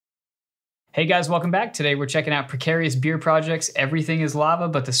Hey guys, welcome back. Today we're checking out Precarious Beer Projects. Everything is lava,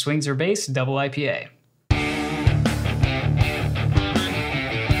 but the swings are bass, double IPA.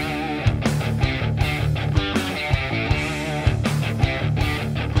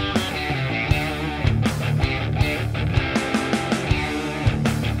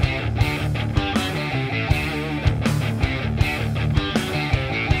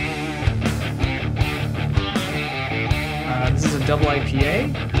 This is a double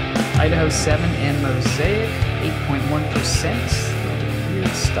IPA. Idaho 7 and Mosaic, 8.1%. Weird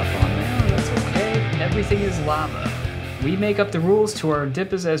stuff on there, that's okay. Everything is lava. We make up the rules to our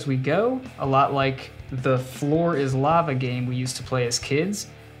dippas as we go, a lot like the Floor is Lava game we used to play as kids.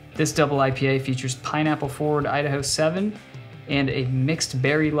 This double IPA features pineapple forward Idaho 7 and a mixed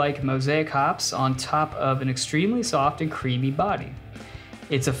berry-like Mosaic hops on top of an extremely soft and creamy body.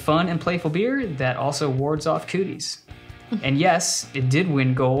 It's a fun and playful beer that also wards off cooties. And yes, it did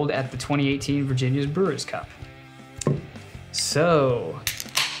win gold at the 2018 Virginia's Brewers Cup. So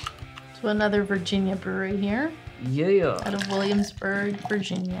another Virginia brewery here. Yeah. Out of Williamsburg,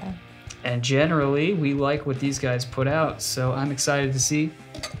 Virginia. And generally, we like what these guys put out, so I'm excited to see.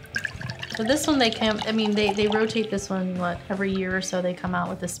 So this one, they rotate this one, every year or so they come out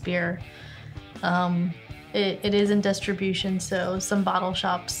with this beer. It is in distribution, so some bottle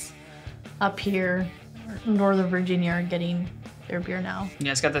shops up here Northern Virginia are getting their beer now.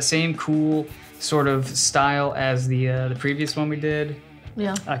 Yeah, it's got the same cool sort of style as the previous one we did.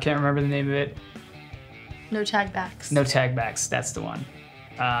 Yeah. I can't remember the name of it. No tag backs. No tag backs, that's the one.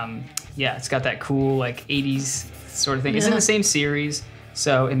 Yeah, it's got that cool like 80s sort of thing. It's in the same series,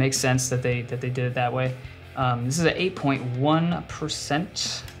 so it makes sense that they did it that way. This is an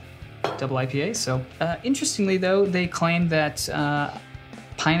 8.1% double IPA. So interestingly though, they claim that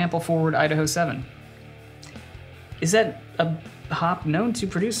pineapple forward Idaho 7. Is that a hop known to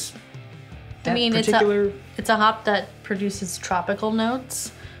produce that particular? It's a hop that produces tropical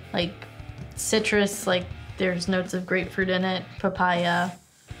notes, like citrus, like there's notes of grapefruit in it, papaya,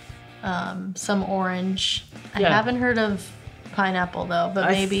 some orange. Yeah. I haven't heard of pineapple though, but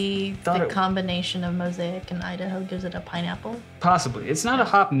maybe the combination of Mosaic and Idaho gives it a pineapple. Possibly. It's not a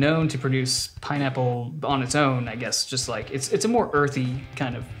hop known to produce pineapple on its own, I guess. Just like it's a more earthy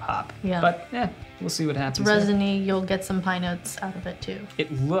kind of hop. Yeah. But yeah, we'll see what happens. It's resiny. You'll get some pine notes out of it too.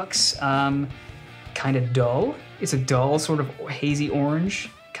 It looks kind of dull. It's a dull sort of hazy orange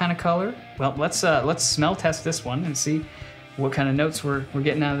kind of color. Well, let's smell test this one and see what kind of notes we're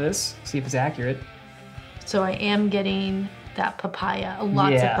getting out of this. See if it's accurate. So I am getting that papaya,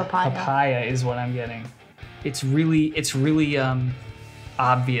 lots of papaya. Papaya is what I'm getting. It's really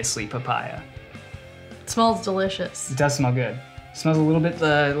obviously papaya. It smells delicious. It does smell good. It smells a little bit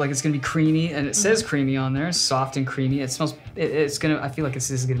like it's gonna be creamy, and it says creamy on there, soft and creamy. It smells, I feel like this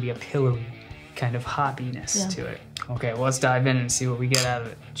is gonna be a pillowy kind of hoppiness to it. Okay, well let's dive in and see what we get out of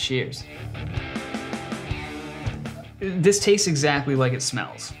it. Cheers. This tastes exactly like it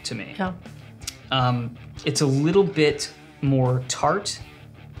smells to me. Yeah. It's a little bit more tart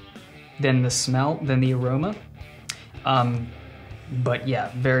than the aroma. But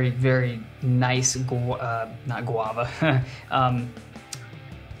yeah, very, very nice, not guava,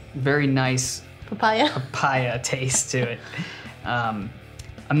 very nice papaya taste to it. I'm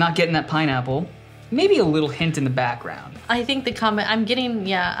not getting that pineapple, maybe a little hint in the background. I think I'm not getting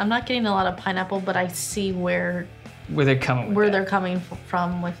a lot of pineapple, but I see where they're coming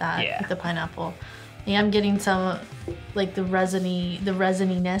from with that, with the pineapple. Yeah, I'm getting some, like the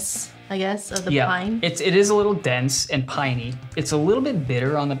resininess, I guess, of the pine. It is a little dense and piney. It's a little bit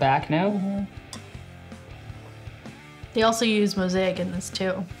bitter on the back now. Mm-hmm. They also use Mosaic in this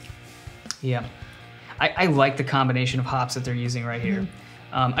too. Yeah, I like the combination of hops that they're using right here.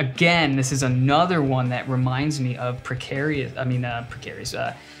 Again, this is another one that reminds me of Parallel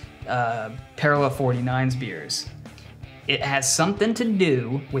 49's beers. It has something to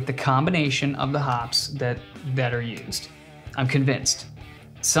do with the combination of the hops that are used. I'm convinced.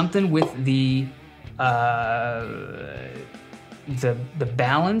 Something with the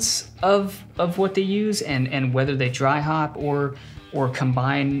balance of what they use and whether they dry hop or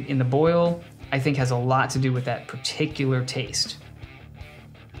combine in the boil, I think has a lot to do with that particular taste.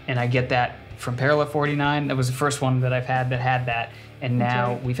 And I get that from Parallel 49. That was the first one that I've had that had that, and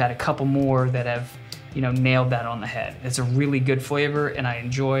now we've had a couple more that have nailed that on the head. It's a really good flavor, and I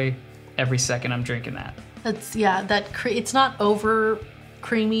enjoy every second I'm drinking that. It's not over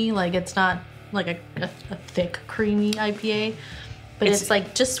creamy, like it's not like a thick creamy IPA, but it's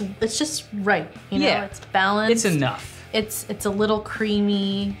just right. It's balanced. It's enough. It's a little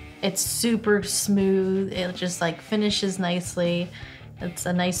creamy. It's super smooth. It just like finishes nicely. It's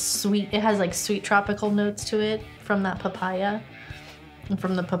a nice sweet, it has like sweet tropical notes to it from that papaya and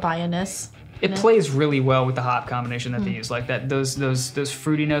from the papaya-ness. It plays really well with the hop combination that they use, like that. Those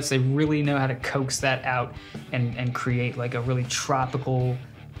fruity notes, they really know how to coax that out and create like a really tropical,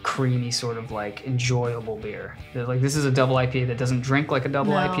 creamy sort of like enjoyable beer. Like this is a double IPA that doesn't drink like a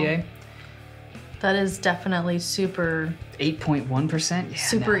double IPA. That is definitely super... 8.1%? Yeah,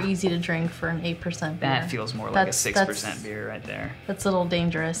 super easy to drink for an 8% beer. That feels more like a 6% beer right there. That's a little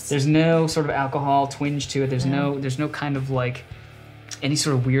dangerous. There's no sort of alcohol twinge to it. There's no kind of like any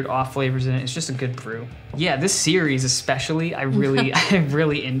sort of weird off flavors in it. It's just a good brew. Yeah, this series especially, I'm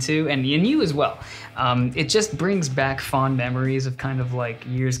really into, and you as well. It just brings back fond memories of kind of like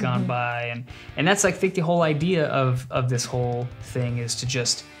years gone by, and that's like, I think the whole idea of this whole thing is to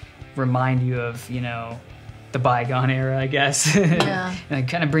just remind you of, you know, the bygone era, I guess. Yeah. And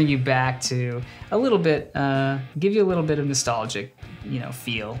kind of bring you back to a little bit, give you a little bit of nostalgic, you know,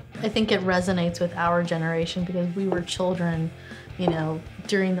 feel. I think it resonates with our generation because we were children, you know,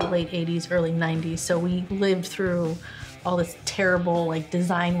 during the late 80s, early 90s. So we lived through all this terrible like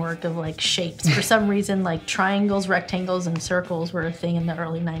design work of like shapes. For some reason, like triangles, rectangles, and circles were a thing in the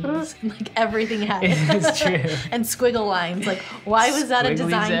early 90s. Like everything had it. It's true. And squiggle lines. Like, why was that a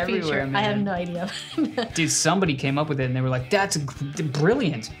design feature? Man. I have no idea. Dude, somebody came up with it and they were like, that's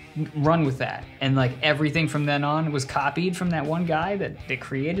brilliant. Run with that. And like everything from then on was copied from that one guy that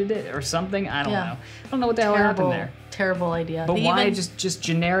created it or something. I don't know. I don't know what the hell happened there. Terrible idea. But why just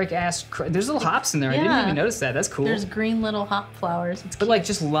generic ass? There's little hops in there. I didn't even notice that. That's cool. There's green little hop flowers. It's but like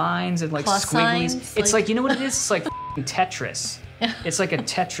just lines and like plus squigglies. signs, It's like, you know what it is? It's like Tetris. It's like a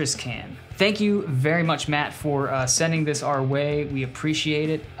Tetris can. Thank you very much, Matt, for sending this our way. We appreciate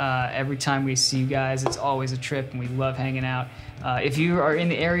it. Every time we see you guys, it's always a trip, and we love hanging out. If you are in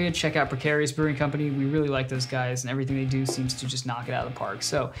the area, check out Precarious Brewing Company. We really like those guys, and everything they do seems to just knock it out of the park.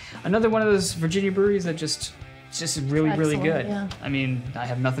 So another one of those Virginia breweries that just really good. Yeah. I mean, I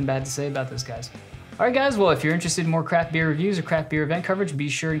have nothing bad to say about those guys. All right, guys. Well, if you're interested in more craft beer reviews or craft beer event coverage, be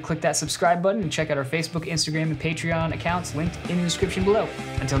sure and click that subscribe button and check out our Facebook, Instagram, and Patreon accounts linked in the description below.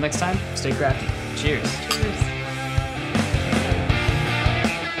 Until next time, stay crafty. Cheers. Cheers.